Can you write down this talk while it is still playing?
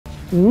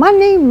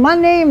Money,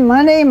 money,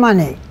 money,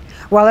 money.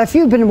 Well, if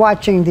you've been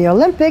watching the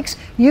Olympics,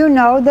 you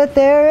know that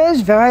there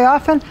is very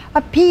often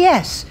a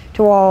PS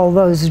to all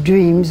those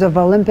dreams of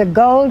Olympic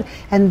gold,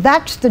 and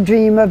that's the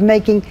dream of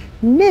making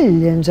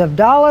millions of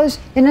dollars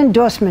in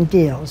endorsement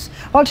deals.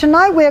 Well,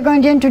 tonight we're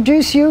going to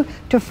introduce you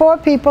to 4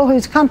 people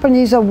whose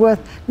companies are worth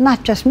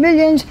not just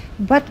millions,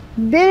 but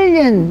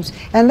billions.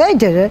 And they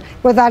did it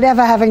without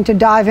ever having to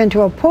dive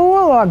into a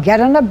pool or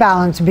get on a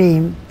balance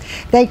beam.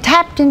 They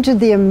tapped into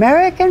the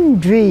American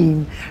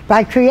dream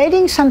by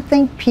creating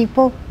something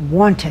people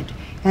wanted.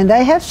 And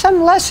they have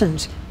some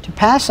lessons to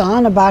pass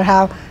on about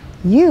how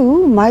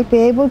you might be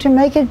able to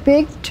make it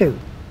big too.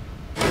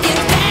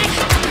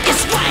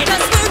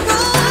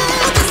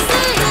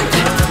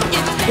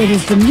 It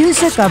is the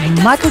music of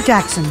Michael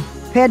Jackson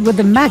paired with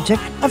the magic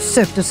of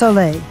Cirque du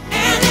Soleil.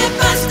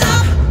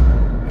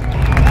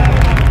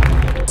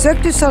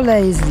 Cirque du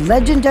Soleil's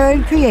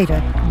legendary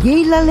creator,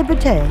 Guy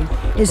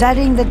Laliberte, is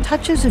adding the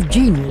touches of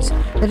genius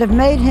that have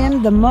made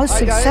him the most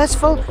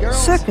successful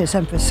circus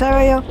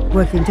impresario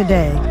working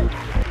today.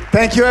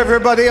 Thank you,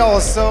 everybody,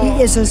 also.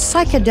 He is a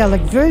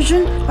psychedelic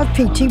version of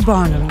P.T.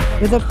 Barnum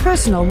with a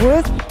personal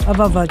worth of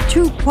over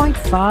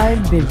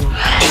 $2.5 billion.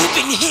 You've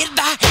been hit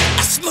by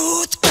a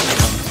smooth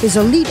criminal. His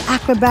elite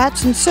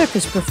acrobats and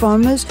circus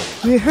performers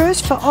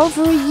rehearsed for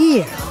over a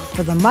year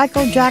for the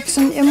Michael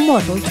Jackson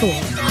Immortal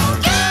Tour.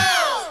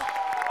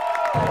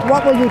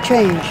 What will you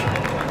change?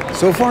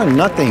 So far,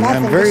 nothing.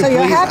 I'm very so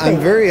you're pleased. happy. I'm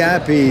very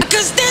happy.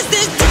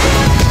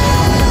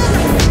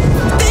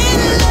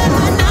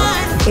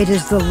 It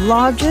is the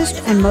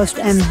largest and most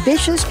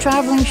ambitious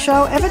traveling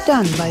show ever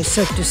done by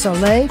Cirque du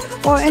Soleil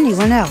or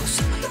anyone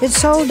else. It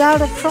sold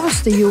out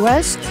across the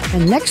U.S.,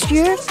 and next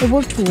year it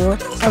will tour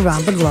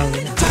around the globe.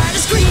 Try to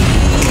scream,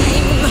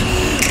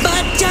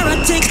 but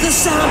Jared takes the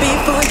sound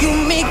before you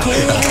make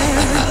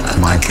it.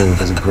 Michael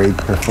was a great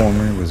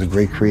performer, was a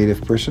great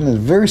creative person, and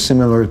very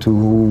similar to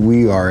who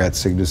we are at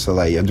Cirque du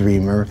Soleil, a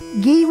dreamer.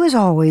 Guy was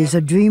always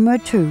a dreamer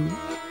too.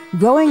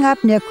 Growing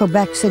up near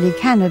Quebec City,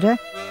 Canada,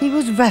 he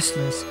was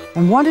restless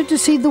and wanted to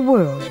see the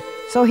world,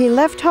 so he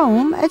left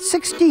home at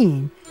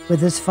 16 with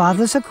his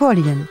father's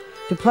accordion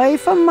to play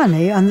for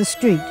money on the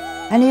street,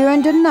 and he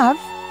earned enough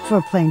for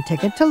a plane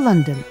ticket to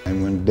London. I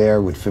went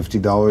there with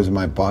 $50 in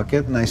my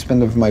pocket, and I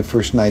spent my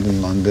first night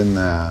in London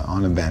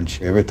on a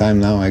bench. Every time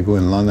now I go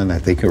in London, I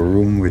take a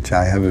room which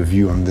I have a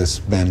view on this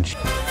bench.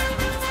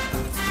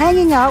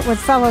 Hanging out with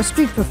fellow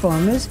street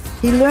performers,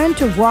 he learned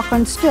to walk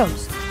on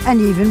stilts and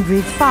even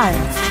breathe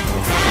fire.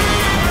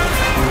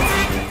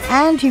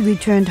 And he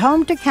returned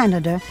home to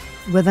Canada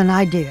with an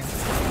idea.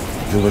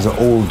 There was an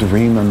old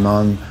dream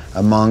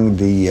among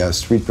the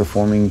street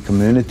performing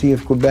community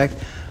of Quebec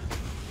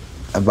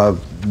about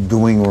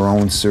doing our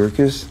own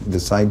circus.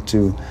 Decided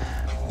to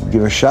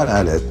give a shot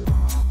at it.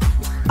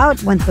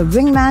 Out went the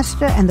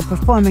ringmaster and the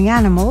performing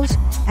animals,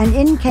 and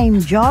in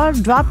came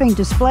jaw-dropping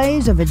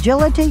displays of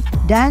agility,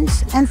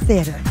 dance, and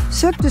theater.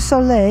 Cirque du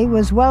Soleil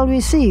was well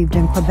received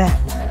in Quebec,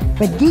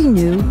 but Guy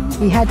knew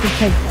he had to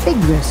take big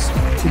risks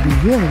to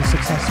be really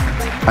successful.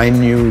 I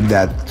knew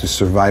that to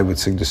survive with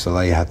Cirque du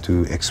Soleil, I had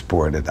to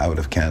export it out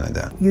of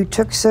Canada. You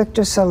took Cirque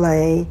du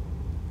Soleil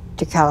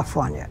to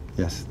California.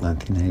 Yes,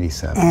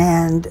 1987.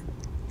 And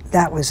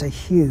that was a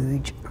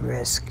huge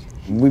risk.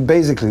 We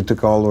basically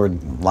took all our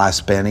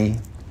last penny,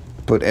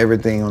 put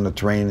everything on the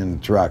train and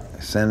the truck,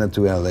 sent it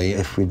to LA.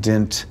 If we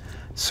didn't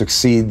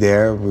succeed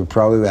there, we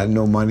probably had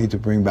no money to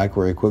bring back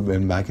our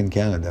equipment back in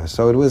Canada.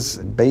 So it was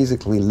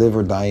basically live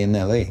or die in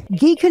LA.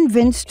 Guy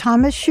convinced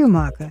Thomas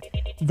Schumacher,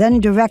 then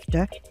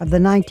director of the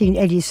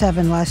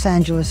 1987 Los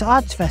Angeles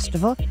Arts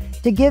Festival,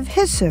 to give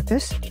his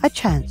circus a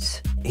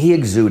chance. He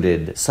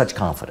exuded such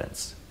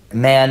confidence.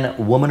 Man,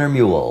 woman, or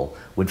mule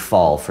would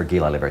fall for Guy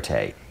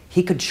Laliberte.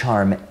 He could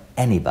charm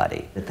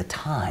anybody. At the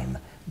time,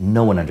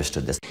 no one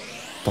understood this.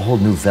 The whole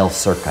Nouvelle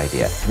Cirque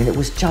idea. I mean, it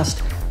was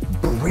just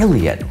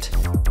brilliant.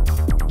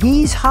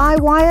 Guy's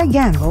high-wire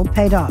gamble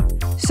paid off.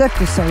 Cirque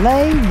du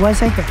Soleil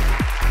was a hit.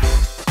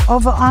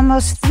 Over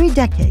almost 3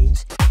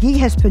 decades, Guy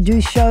has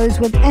produced shows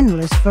with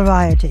endless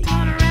variety.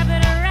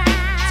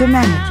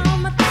 Humanity.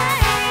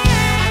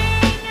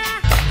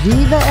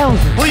 Viva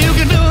Elvis. Well, you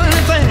can do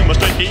anything but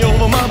take me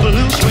over my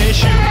blue suede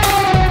shoe.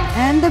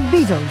 And the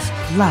Beatles'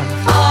 Love.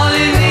 All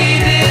you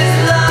need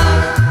is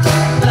love,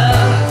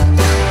 love.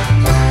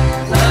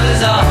 Love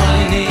is all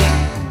you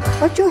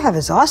need. What you have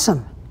is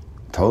awesome.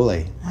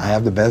 Totally. I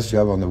have the best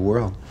job on the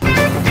world.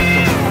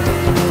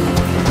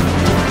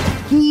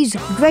 Guy's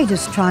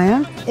greatest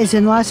triumph is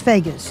in Las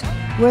Vegas,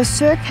 where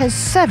Cirque has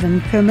 7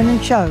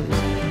 permanent shows,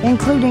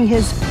 including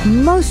his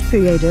most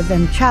creative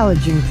and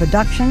challenging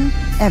production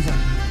ever.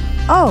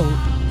 Oh,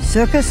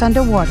 Circus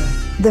Underwater.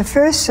 The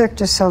first Cirque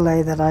du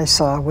Soleil that I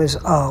saw was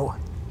O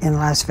in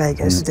Las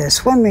Vegas. They're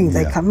swimming,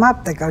 they come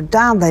up, they go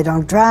down, they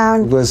don't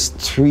drown. It was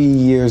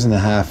 3.5 years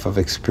of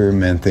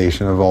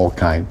experimentation of all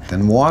kinds.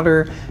 In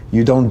water,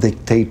 you don't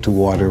dictate to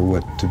water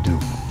what to do.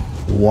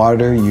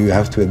 Water, you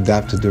have to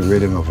adapt to the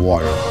rhythm of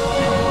water.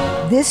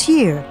 This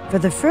year, for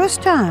the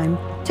first time,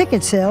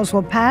 ticket sales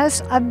will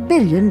pass $1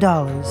 billion.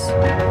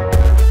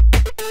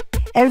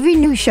 Every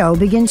new show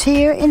begins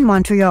here in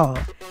Montreal,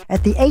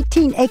 at the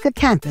 18-acre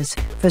campus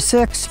for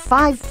Cirque's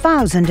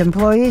 5,000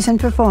 employees and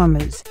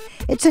performers.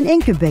 It's an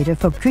incubator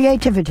for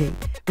creativity,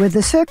 where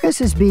the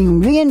circus is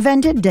being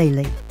reinvented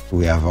daily.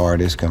 We have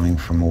artists coming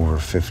from over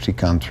 50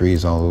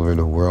 countries all over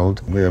the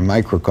world. We're a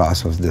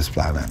microcosm of this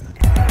planet.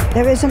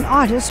 There is an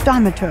artist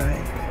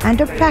dormitory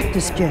and a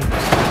practice gym.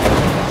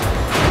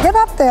 Get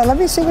up there, let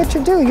me see what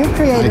you do. You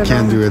created I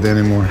can't do it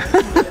anymore.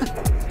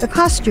 The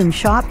costume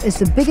shop is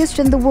the biggest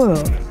in the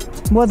world.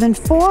 More than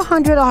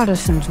 400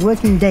 artisans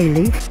working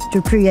daily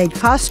to create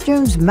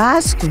costumes,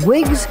 masks,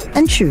 wigs,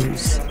 and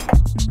shoes.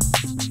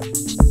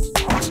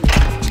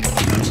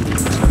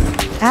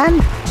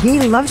 And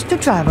Guy loves to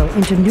travel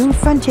into new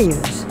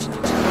frontiers.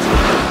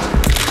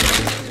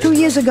 2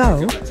 years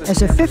ago,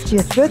 as a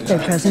 50th birthday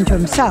present to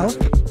himself,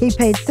 he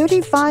paid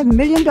 $35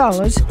 million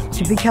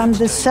to become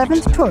the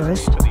 7th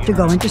tourist to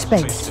go into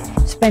space,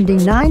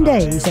 spending 9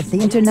 days at the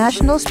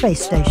International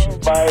Space Station.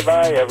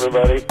 Bye-bye,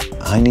 everybody.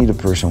 I need a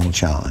personal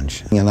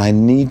challenge, and I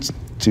need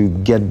to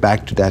get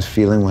back to that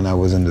feeling when I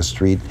was in the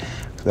street,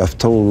 a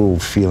total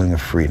feeling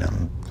of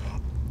freedom.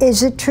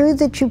 Is it true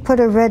that you put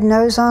a red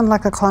nose on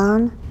like a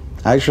clown?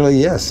 Actually,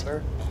 yes.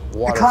 A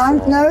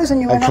clown's nose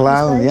and you went A up in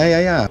clown, space?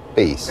 yeah.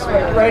 Space.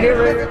 Right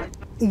here.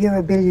 You're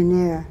a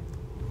billionaire.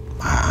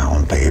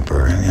 On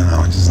paper,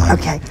 just like...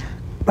 Okay,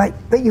 but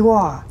you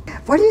are.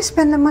 What do you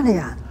spend the money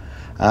on?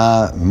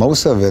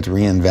 Most of it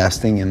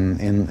reinvesting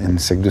in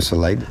Cirque du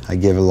Soleil. I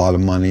give a lot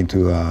of money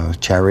to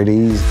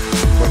charities.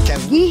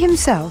 Guy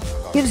himself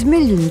gives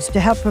millions to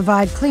help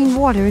provide clean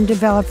water in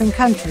developing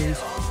countries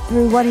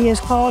through what he has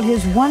called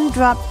his One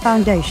Drop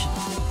Foundation.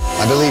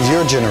 I believe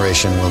your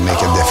generation will make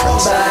a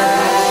difference.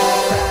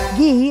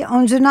 Guy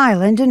owns an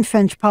island in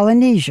French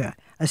Polynesia,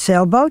 a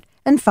sailboat,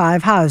 and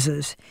 5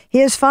 houses. He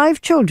has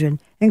 5 children,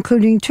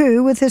 including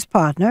 2 with his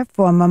partner,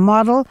 former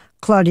model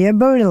Claudia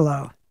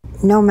Barillo.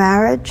 No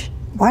marriage?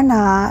 Why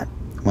not?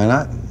 Why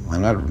not? Why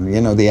not?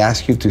 They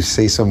ask you to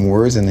say some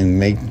words and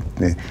then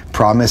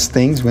promise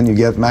things when you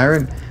get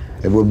married.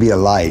 It will be a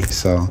lie,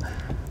 so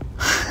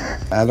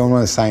I don't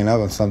want to sign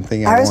up on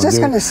something I was just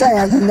going to say,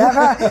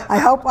 I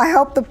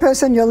hope the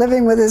person you're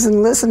living with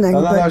isn't listening.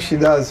 No, she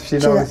does. She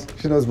knows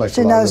my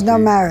philosophy. She knows no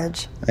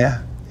marriage.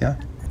 Yeah.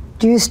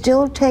 Do you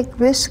still take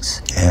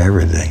risks? Yeah,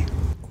 every day.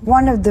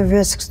 One of the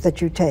risks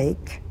that you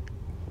take,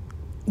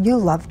 you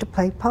love to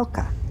play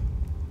poker.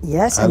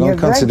 Yes, I and don't you're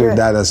very consider good.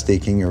 that as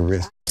taking a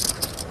risk.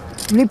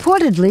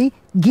 Reportedly,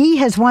 Guy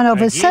has won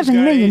over $7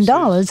 million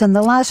in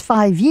the last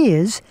 5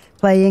 years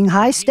playing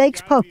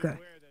high-stakes poker.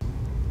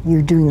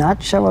 You do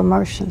not show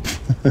emotion.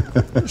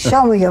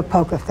 Show me your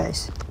poker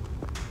face.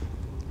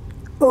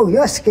 Oh,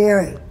 you're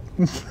scary.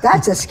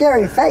 That's a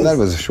scary face. That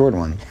was a short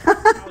one.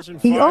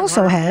 He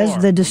also has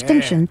the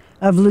distinction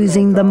of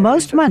losing the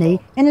most money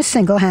in a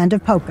single hand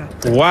of poker.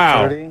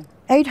 Wow.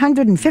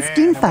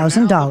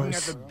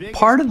 $815,000.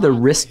 Part of the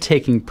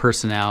risk-taking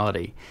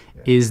personality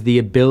is the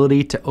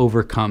ability to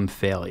overcome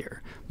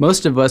failure.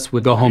 Most of us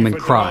would go home and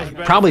cry,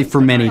 probably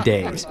for many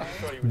days.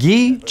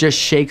 Guy just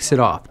shakes it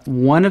off.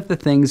 One of the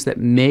things that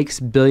makes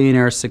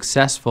billionaires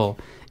successful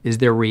is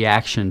their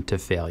reaction to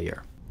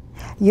failure.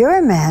 You're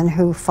a man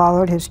who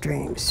followed his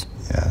dreams.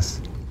 Yes.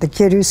 The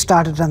kid who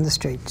started on the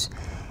streets.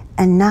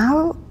 And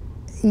now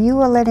you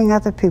are letting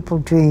other people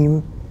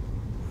dream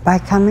by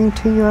coming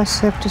to your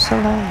Cirque du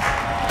Soleil.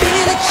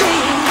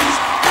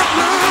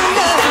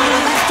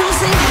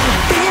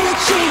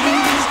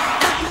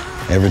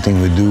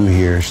 Everything we do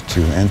here is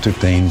to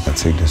entertain at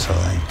Cirque du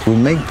Soleil. We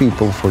make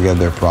people forget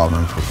their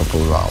problem for a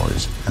couple of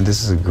hours. And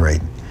this is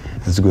great.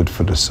 It's good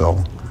for the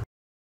soul.